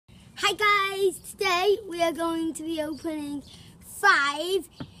Hi guys, today we are going to be opening 5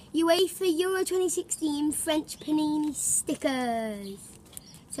 UEFA Euro 2016 French panini stickers.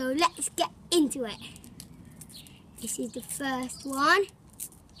 So let's get into it. This is the first one.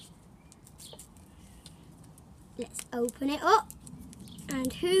 Let's open it up.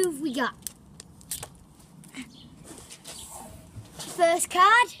 And who have we got? First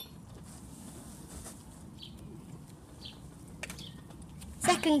card.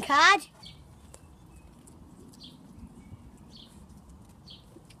 Second card.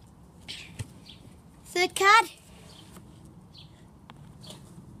 Third card.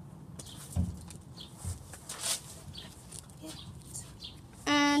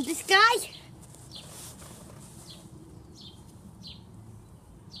 And this guy.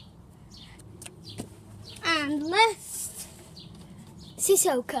 And last,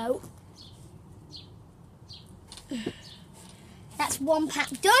 Sissoko. That's one pack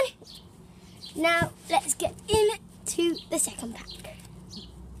done. Now let's get into the second pack.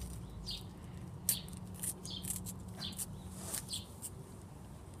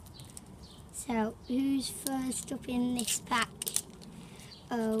 So who's first up in this pack?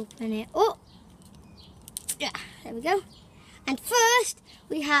 Open it up. Yeah, there we go. And first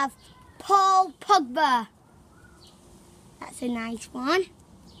we have Paul Pogba. That's a nice one.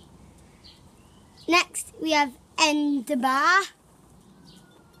 Next we have Endaba.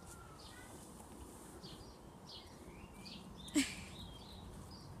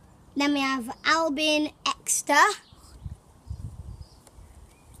 Then we have Albin Exter.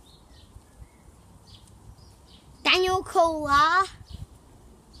 Daniel Kolar.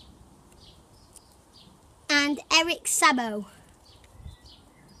 And Eric Sabo.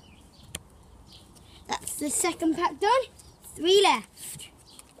 That's the second pack done. 3 left.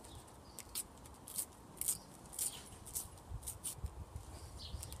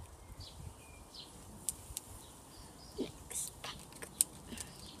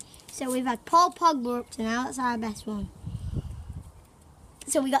 So we've had Paul Pogba up to now, that's our best one.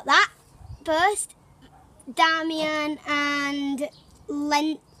 So we got that first, Damian and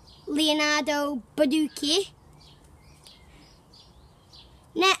Leonardo Bonucci.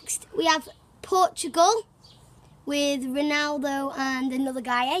 Next we have Portugal with Ronaldo and another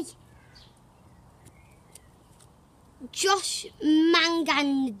guy. Josh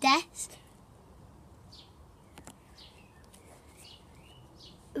Mangandes.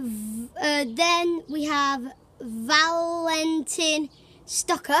 Then we have Valentin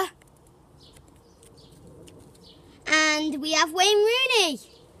Stocker. And we have Wayne Rooney.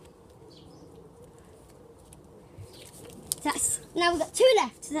 Now we've got 2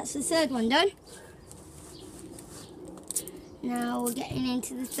 left, so that's the third one done. Now we're getting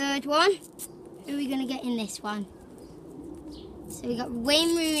into the third one. Who are we going to get in this one? So we got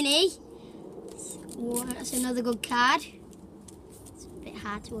Wayne Rooney. That's another good card.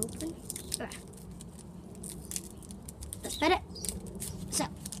 Hard to open. Right. That's better. So,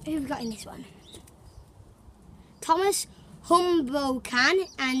 who have we got in this one? Thomas Humbokan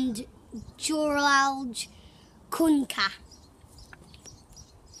and Joralj Kunka.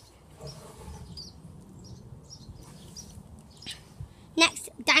 Next,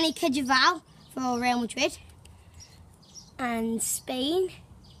 Danny Carvajal for Real Madrid and Spain.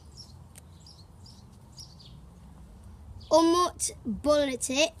 Umut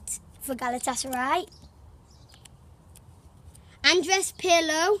Bulletit for Galatasaray. Andres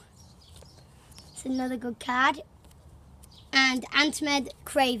Pirlo. It's another good card. And Antmed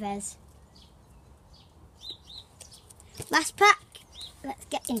Craves. Last pack. Let's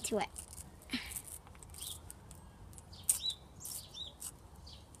get into it.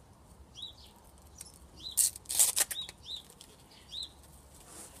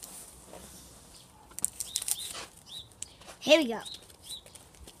 Here we go.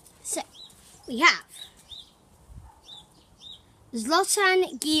 So, we have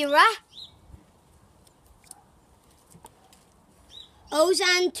Zlatan Gira,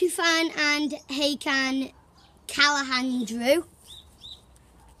 Ozan Tufan and Hakan Callahan-Drew.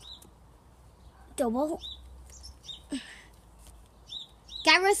 Double.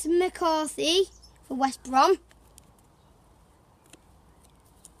 Gareth McCarthy for West Brom.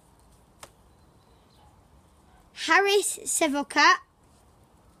 Harris Sevoka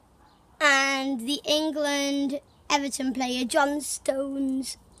and the England Everton player John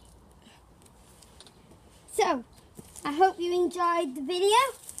Stones. So, I hope you enjoyed the video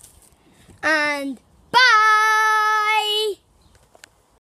and bye!